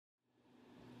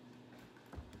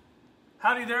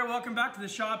Howdy there, welcome back to the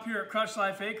shop here at Crush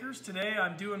Life Acres. Today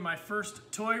I'm doing my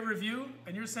first toy review,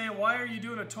 and you're saying, why are you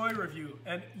doing a toy review?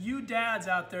 And you dads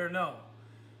out there know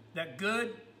that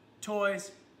good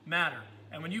toys matter.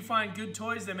 And when you find good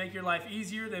toys, they make your life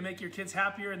easier, they make your kids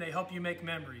happier, and they help you make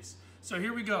memories. So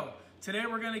here we go. Today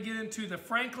we're gonna get into the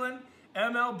Franklin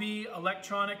MLB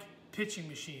electronic pitching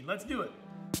machine. Let's do it.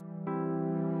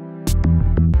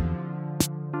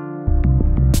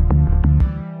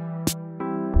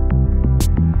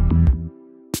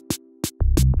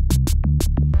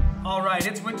 All right,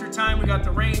 it's winter time. We got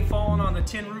the rain falling on the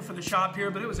tin roof of the shop here,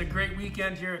 but it was a great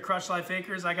weekend here at Crush Life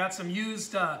Acres. I got some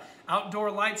used outdoor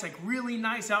lights, like really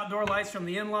nice outdoor lights from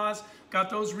the in-laws. Got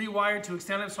those rewired to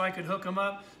extend them so I could hook them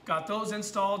up. Got those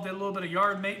installed, did a little bit of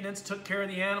yard maintenance, took care of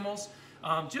the animals.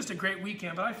 Just a great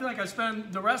weekend, but I feel like I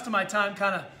spend the rest of my time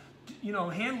kind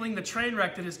of, handling the train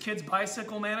wreck that is kids'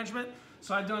 bicycle management.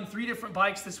 So I've done 3 different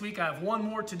bikes this week. I have 1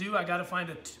 more to do. I got to find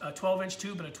a 12-inch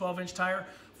tube and a 12-inch tire.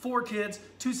 4 kids,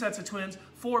 2 sets of twins,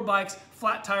 4 bikes,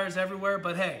 flat tires everywhere.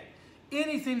 But hey,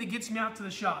 anything that gets me out to the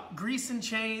shop, greasing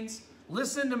chains,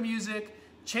 listening to music,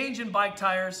 changing bike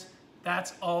tires,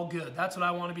 that's all good. That's what I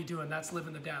want to be doing. That's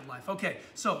living the dad life. Okay,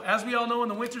 so as we all know, in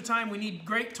the wintertime, we need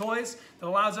great toys that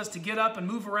allows us to get up and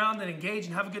move around and engage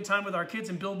and have a good time with our kids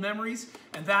and build memories.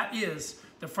 And that is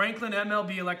the Franklin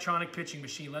MLB electronic pitching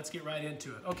machine. Let's get right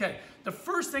into it. Okay, the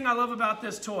first thing I love about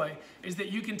this toy is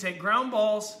that you can take ground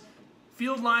balls,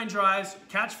 field line drives,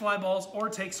 catch fly balls, or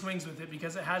take swings with it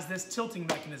because it has this tilting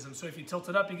mechanism. So if you tilt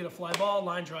it up, you get a fly ball,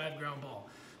 line drive, ground ball.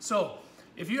 So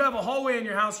if you have a hallway in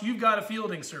your house, you've got a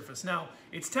fielding surface. Now,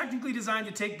 it's technically designed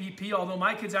to take BP, although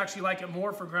my kids actually like it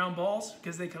more for ground balls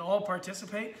because they can all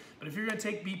participate. But if you're gonna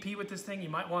take BP with this thing, you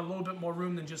might want a little bit more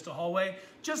room than just a hallway.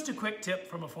 Just a quick tip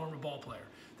from a former ball player.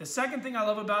 The second thing I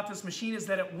love about this machine is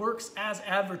that it works as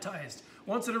advertised.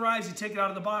 Once it arrives, you take it out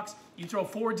of the box, you throw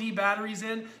 4D batteries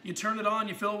in, you turn it on,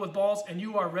 you fill it with balls, and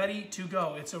you are ready to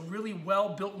go. It's a really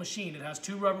well-built machine. It has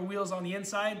 2 rubber wheels on the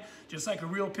inside, just like a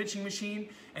real pitching machine,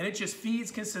 and it just feeds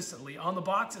consistently. On the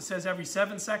box, it says every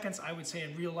 7 seconds. I would say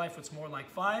in real life, it's more like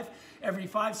 5. Every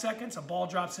 5 seconds, a ball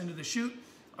drops into the chute,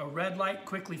 a red light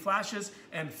quickly flashes,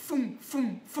 and boom,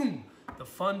 boom, boom. The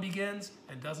fun begins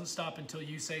and doesn't stop until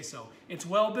you say so. It's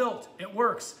well built, it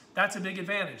works. That's a big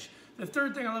advantage. The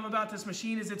third thing I love about this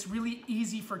machine is it's really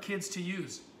easy for kids to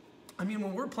use. I mean,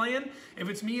 when we're playing, if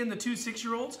it's me and the 2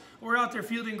 6-year-olds, we're out there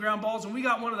fielding ground balls and we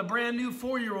got one of the brand new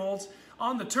 4-year-olds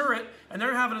on the turret and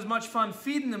they're having as much fun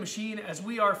feeding the machine as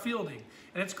we are fielding.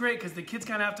 And it's great because the kids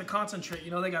kind of have to concentrate.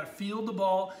 They got to field the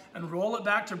ball and roll it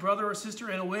back to brother or sister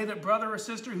in a way that brother or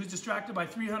sister who's distracted by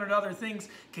 300 other things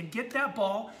can get that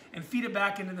ball and feed it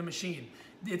back into the machine.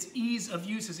 Its ease of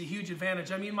use is a huge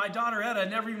advantage. I mean, my daughter Etta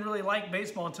never even really liked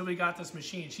baseball until we got this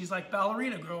machine. She's like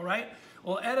ballerina girl, right?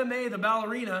 Well, Etta May, the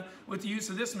ballerina, with the use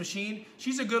of this machine,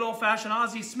 she's a good old-fashioned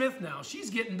Ozzie Smith now.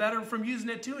 She's getting better from using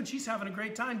it too, and she's having a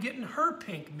great time getting her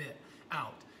pink mitt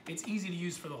out. It's easy to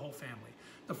use for the whole family.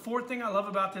 The fourth thing I love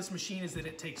about this machine is that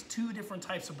it takes 2 different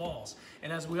types of balls.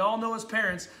 And as we all know as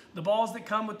parents, the balls that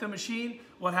come with the machine,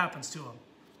 what happens to them?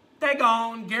 They're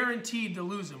gone, guaranteed to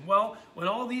lose them. Well, when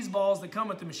all these balls that come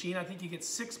with the machine, I think you get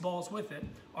 6 balls with it,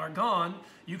 are gone,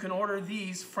 you can order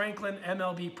these Franklin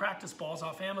MLB practice balls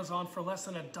off Amazon for less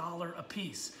than $1 a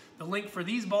piece. The link for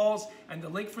these balls and the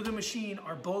link for the machine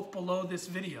are both below this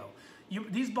video.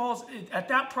 These balls, at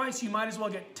that price, you might as well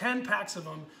get 10 packs of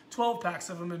them, 12 packs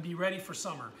of them, and be ready for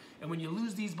summer. And when you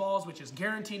lose these balls, which is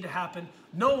guaranteed to happen,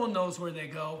 no one knows where they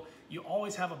go. You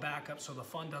always have a backup so the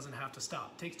fun doesn't have to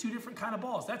stop. Takes 2 different kind of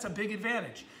balls. That's a big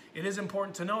advantage. It is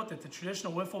important to note that the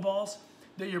traditional wiffle balls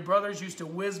that your brothers used to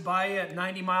whiz by you at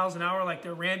 90 miles an hour like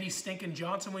they're Randy Stinkin'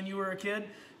 Johnson when you were a kid,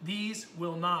 these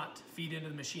will not feed into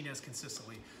the machine as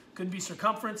consistently. Could be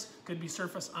circumference, could be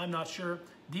surface, I'm not sure.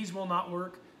 These will not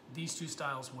work. These 2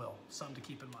 styles will. Something to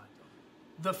keep in mind.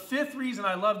 The 5th reason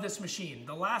I love this machine,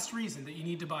 the last reason that you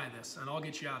need to buy this, and I'll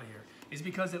get you out of here, is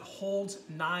because it holds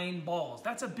 9 balls.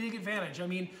 That's a big advantage. I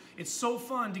mean, it's so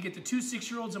fun to get the 2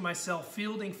 6-year-olds and myself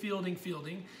fielding.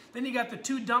 Then you got the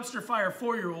 2 dumpster fire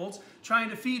 4-year-olds trying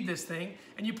to feed this thing,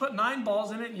 and you put 9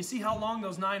 balls in it, and you see how long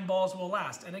those 9 balls will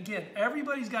last. And again,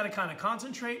 everybody's got to kind of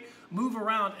concentrate, move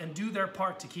around, and do their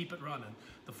part to keep it running.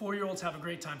 The 4-year-olds have a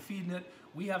great time feeding it.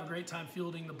 We have a great time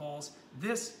fielding the balls.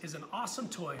 This is an awesome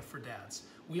toy for dads.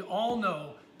 We all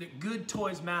know that good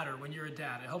toys matter when you're a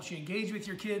dad. It helps you engage with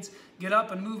your kids, get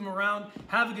up and move them around,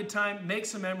 have a good time, make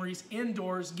some memories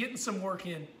indoors, getting some work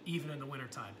in, even in the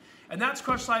wintertime. And that's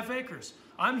Crush Life Acres.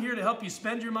 I'm here to help you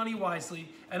spend your money wisely,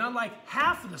 and unlike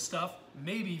half of the stuff,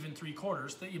 maybe even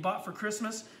 3/4, that you bought for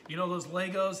Christmas, you know, those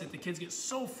Legos that the kids get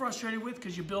so frustrated with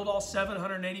because you build all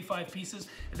 785 pieces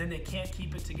and then they can't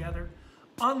keep it together.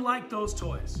 Unlike those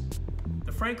toys,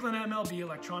 the Franklin MLB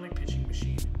electronic pitching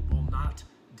machine will not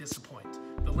disappoint.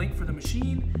 The link for the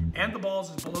machine and the balls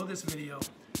is below this video.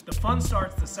 The fun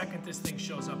starts the second this thing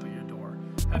shows up at your door.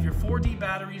 Have your 4D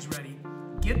batteries ready,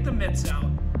 get the mitts out,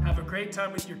 have a great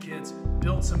time with your kids,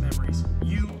 build some memories.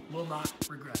 You will not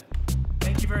regret it.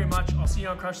 Thank you very much. I'll see you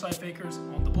on Crush Life Acres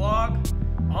on the blog,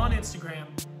 on Instagram,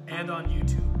 and on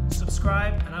YouTube.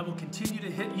 Subscribe, and I will continue to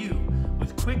hit you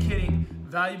with quick hitting,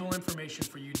 valuable information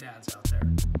for you dads out there.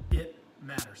 It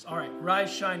matters. All right,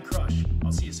 rise, shine, crush.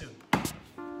 I'll see you soon.